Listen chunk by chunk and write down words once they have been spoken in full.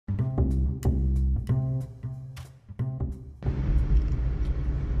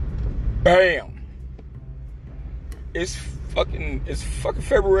Bam. It's fucking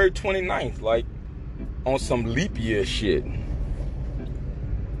February 29th, like on some leap year shit.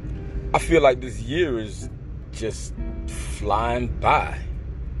 I feel like this year is just flying by.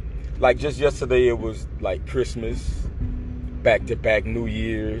 Like just yesterday it was like Christmas, back-to-back New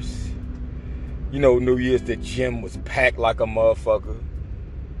Year's. You know, New Year's, the gym was packed like a motherfucker.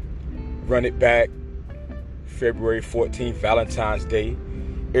 Run it back, February 14th, Valentine's Day.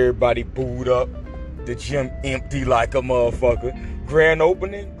 Everybody booed up. The gym empty like a motherfucker. Grand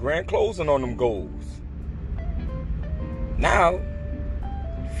opening, grand closing on them goals. Now,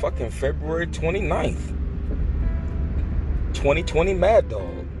 fucking February 29th. 2020 Mad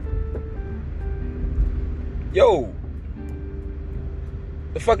Dog. Yo,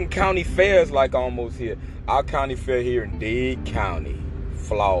 the fucking county fair is like almost here. Our county fair here in Dade County,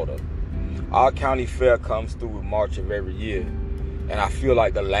 Florida. Our county fair comes through in March of every year. And I feel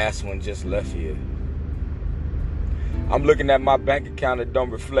like the last one just left here. I'm looking at my bank account. It don't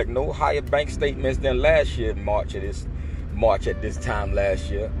reflect no higher bank statements than last year, March at this time last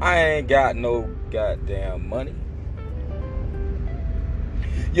year. I ain't got no goddamn money.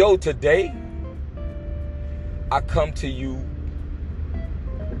 Yo, today, I come to you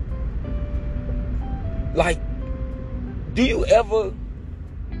like, do you ever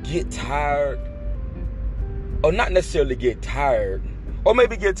get tired? Or not necessarily get tired. Or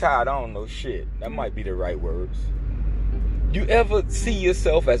maybe get tired, I don't know, shit. That might be the right words. You ever see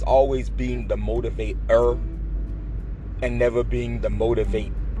yourself as always being the motivator and never being the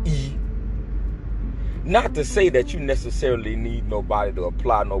motivate-e? Not to say that you necessarily need nobody to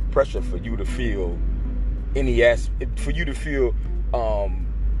apply no pressure for you to feel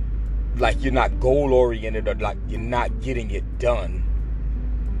like you're not goal-oriented or like you're not getting it done.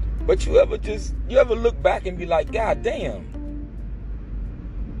 But you ever look back and be like, God damn.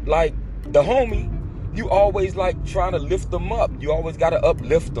 Like, the homie, you always like trying to lift them up. You always got to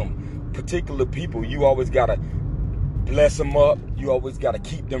uplift them. Particular people, you always got to bless them up. You always got to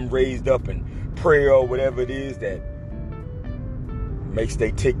keep them raised up in prayer or whatever it is that makes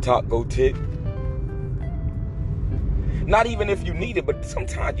they TikTok go tick. Not even if you need it, but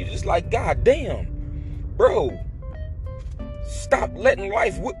sometimes you're just like, God damn, bro, stop letting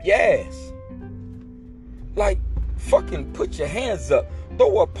life whip your ass. Like, fucking put your hands up.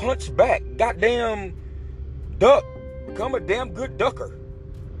 Throw a punch back. Goddamn duck. Become a damn good ducker.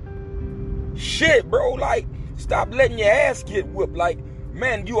 Shit, bro. Like, stop letting your ass get whipped. Like,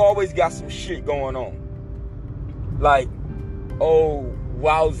 man, you always got some shit going on. Like, oh,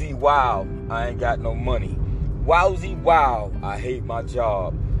 wowsy wow, I ain't got no money. Wowsy wow, I hate my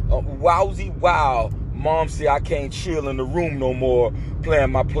job. Wowsy wow, mom said I can't chill in the room no more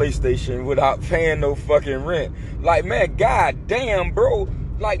playing my PlayStation without paying no fucking rent. Like, man, god damn, bro.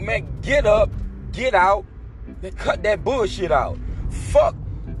 Like, man, get up, get out, and cut that bullshit out. Fuck.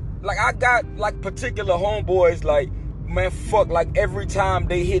 Like, I got, like, particular homeboys, like, man, fuck, like, every time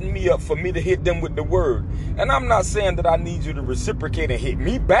they hit me up for me to hit them with the word. And I'm not saying that I need you to reciprocate and hit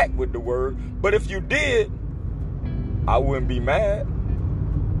me back with the word, but if you did, I wouldn't be mad.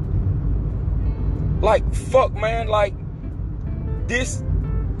 Like, fuck, man, like, this,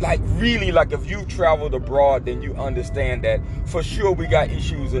 like, really, like, if you traveled abroad, then you understand that for sure we got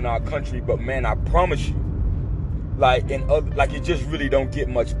issues in our country, but, man, I promise you, like, it just really don't get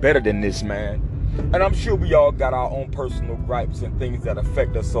much better than this, man. And I'm sure we all got our own personal gripes and things that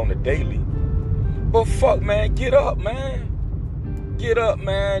affect us on the daily. But fuck, man, get up, man. Get up,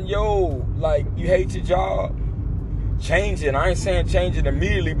 man. Yo, like, you hate your job? Change it. I ain't saying change it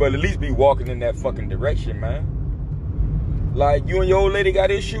immediately, but at least be walking in that fucking direction, man. Like, you and your old lady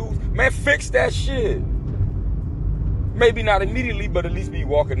got issues? Man, fix that shit. Maybe not immediately, but at least be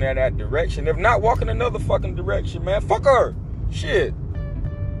walking in that direction. If not, walk in another fucking direction, man. Fuck her. Shit.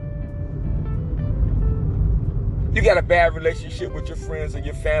 You got a bad relationship with your friends or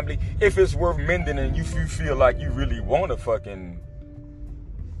your family. If it's worth mending and you feel like you really want to fucking...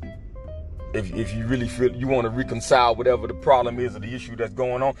 If you really feel you want to reconcile whatever the problem is or the issue that's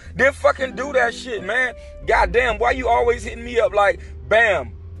going on, then fucking do that shit, man. Goddamn, why you always hitting me up like,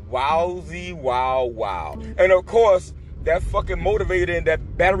 bam, wowsy, wow, wow. And of course, that fucking motivator and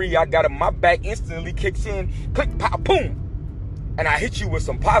that battery I got in my back instantly kicks in, click, pop, boom. And I hit you with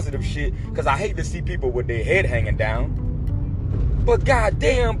some positive shit, because I hate to see people with their head hanging down. But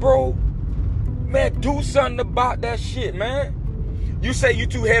goddamn, bro, man, do something about that shit, man. You say you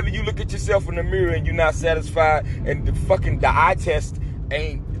too heavy, you look at yourself in the mirror and you're not satisfied, and the eye test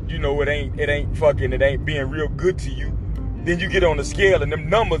ain't, you know, it ain't being real good to you. Then you get on the scale and them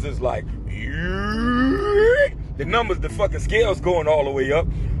numbers is like, the fucking scale's going all the way up.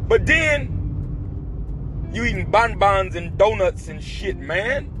 But then you eating bonbons and donuts and shit,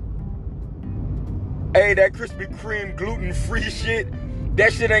 man. Hey, that Krispy Kreme gluten-free shit,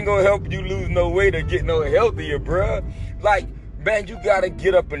 that shit ain't gonna help you lose no weight or get no healthier, bruh. Like, man, you gotta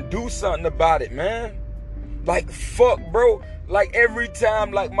get up and do something about it, man. Like, fuck, bro. Like, every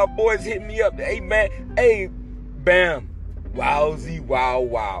time, like, my boys hit me up, hey, man, hey, bam, wowzy,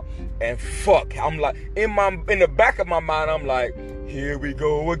 wow. And fuck, I'm like, in the back of my mind, I'm like, here we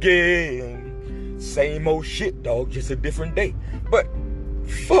go again. Same old shit, dog, just a different day. But,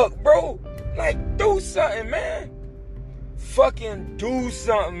 fuck, bro. Like, do something, man. Fucking do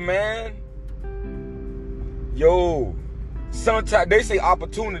something, man. Yo, sometimes they say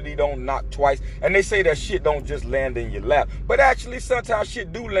opportunity don't knock twice, and they say that shit don't just land in your lap. But actually, sometimes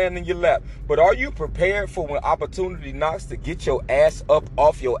shit do land in your lap. But are you prepared for when opportunity knocks to get your ass up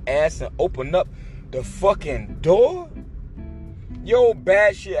off your ass and open up the fucking door? Yo,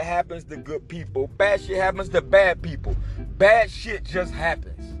 bad shit happens to good people. Bad shit happens to bad people. Bad shit just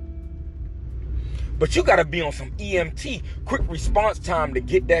happens. But you gotta be on some EMT, quick response time, to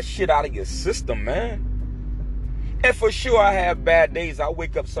get that shit out of your system, man. And for sure, I have bad days. I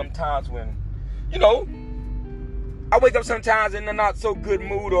wake up sometimes when, I wake up sometimes in a not so good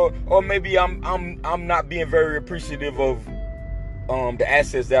mood, or maybe I'm not being very appreciative of the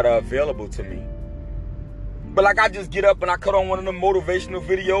assets that are available to me. But like, I just get up and I cut on one of the motivational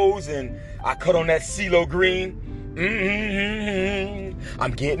videos, and I cut on that CeeLo Green.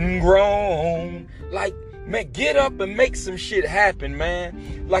 I'm getting grown. Like, man, get up and make some shit happen,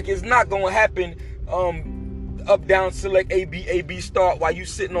 man. Like, it's not gonna happen up, down, select, A, B, start while you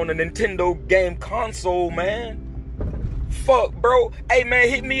sitting on a Nintendo game console, man. Fuck, bro. Hey, man,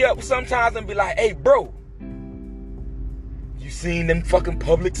 hit me up sometimes and be like, hey, bro, you seen them fucking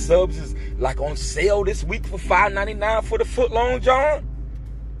Publix subs is like on sale this week for $5.99 for the foot long John?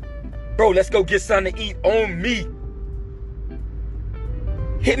 Bro, let's go get something to eat on me.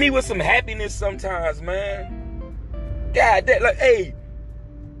 Hit me with some happiness sometimes, man. God, that, like, hey,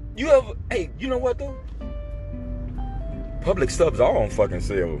 you know what though? Public subs are on fucking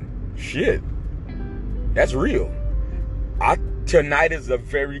sale. Shit, that's real. Tonight is a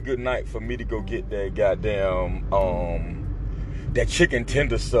very good night for me to go get that goddamn that chicken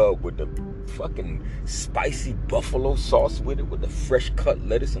tender sub with the fucking spicy buffalo sauce with it, with the fresh cut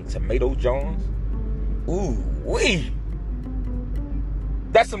lettuce and tomato johns. Ooh wee.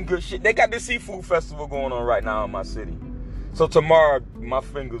 That's some good shit. They got this seafood festival going on right now in my city. So tomorrow, my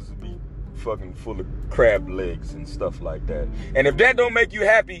fingers will be fucking full of crab legs and stuff like that. And if that don't make you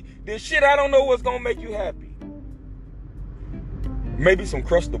happy, then shit, I don't know what's gonna make you happy. Maybe some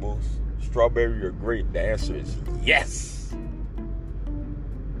Crustables. Strawberry or grape? The answer is yes.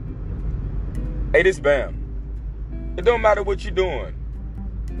 Hey, this Bam. It don't matter what you're doing,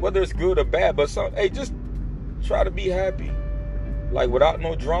 whether it's good or bad, but hey, just try to be happy. Like, without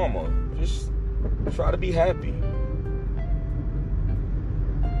no drama. Just try to be happy.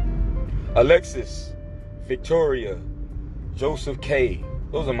 Alexis, Victoria, Joseph K.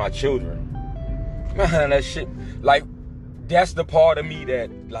 Those are my children. Man, that shit, like, that's the part of me that,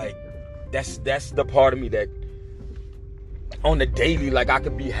 like, that's the part of me that on the daily, like, I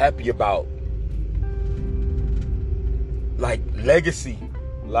could be happy about. Like, legacy.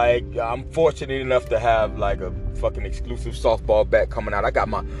 Like, I'm fortunate enough to have, like, a fucking exclusive softball bat coming out. I got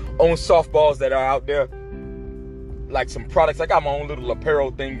my own softballs that are out there. Like, some products. I got my own little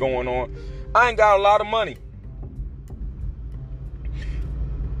apparel thing going on. I ain't got a lot of money.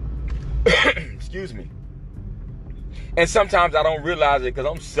 Excuse me. And sometimes I don't realize it because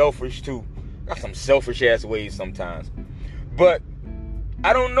I'm selfish, too. Got some selfish-ass ways sometimes. But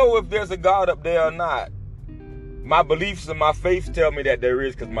I don't know if there's a God up there or not. My beliefs and my faith tell me that there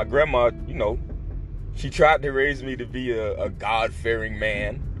is, because my grandma, she tried to raise me to be a God-fearing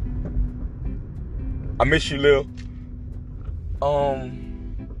man. I miss you, Lil.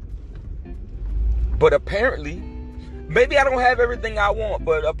 But apparently, maybe I don't have everything I want,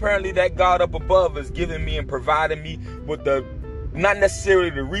 but apparently that God up above is giving me and providing me with not necessarily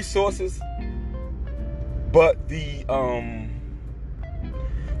the resources, but the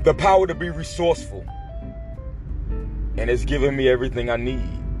power to be resourceful. And it's giving me everything I need,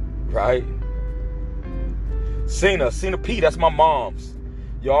 right? Cena P, that's my mom's.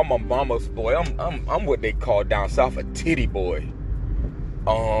 Yo, I'm a mama's boy. I'm what they call down south a titty boy.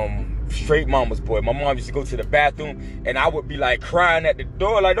 Straight mama's boy. My mom used to go to the bathroom and I would be like crying at the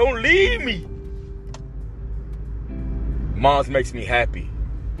door, like, don't leave me. Mom's makes me happy.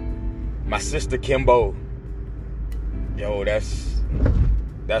 My sister Kimbo. Yo, that's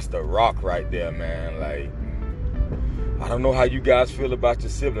the rock right there, man. Like, I don't know how you guys feel about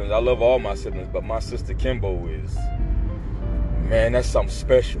your siblings. I love all my siblings, but my sister Kimbo is, man, that's something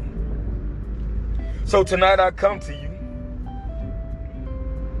special. So tonight I come to you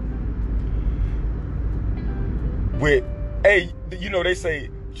with, hey, you know, they say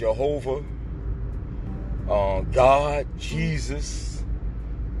Jehovah, God, Jesus,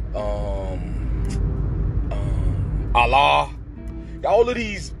 Allah, all of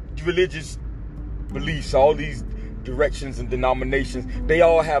these religious beliefs, all these directions and denominations, they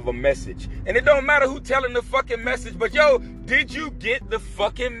all have a message. And it don't matter who telling the fucking message, but yo, did you get the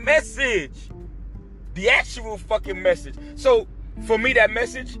fucking message? The actual fucking message. So for me, that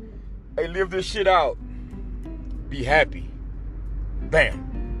message, hey, live this shit out. Be happy. Bam.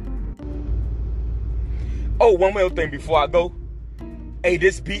 Oh, one more thing before I go. Hey,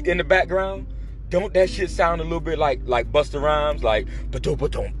 this beat in the background, don't that shit sound a little bit like Busta Rhymes? Like,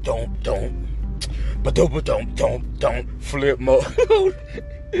 ba-do-ba-dum-dum-dum. Ba-do-ba-dum-dum-dum. Flip mode.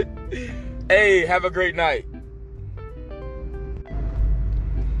 Hey, have a great night.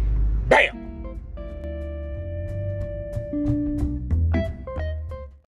 Bam.